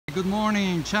Good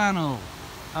morning, channel.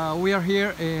 We are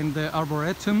here in the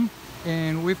Arboretum,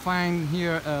 and we find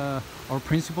here our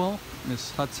principal,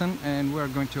 Ms. Hudson, and we are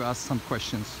going to ask some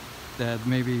questions that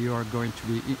maybe you are going to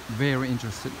be very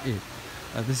interested in.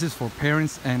 This is for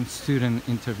parents and student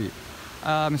interview.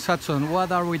 Ms. Hudson,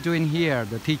 what are we doing here,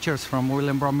 the teachers from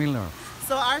William Brown Miller?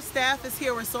 So our staff is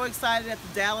here. We're so excited at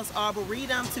the Dallas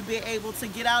Arboretum to be able to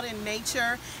get out in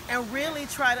nature and really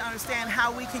try to understand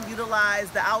how we can utilize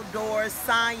the outdoors,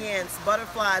 science,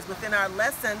 butterflies within our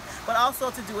lesson, but also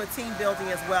to do a team building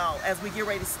as well as we get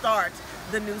ready to start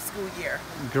the new school year.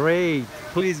 Great.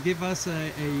 Please give us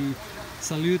a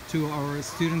salute to our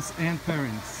students and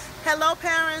parents. Hello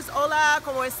parents, hola,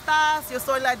 ¿cómo estás? Yo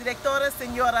soy la directora,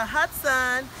 señora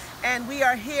Hudson, and we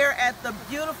are here at the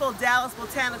beautiful Dallas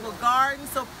Botanical Garden.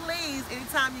 So please,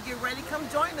 anytime you get ready, come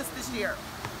join us this year.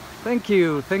 Thank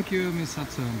you, Ms.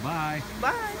 Hudson. Bye.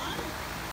 Bye.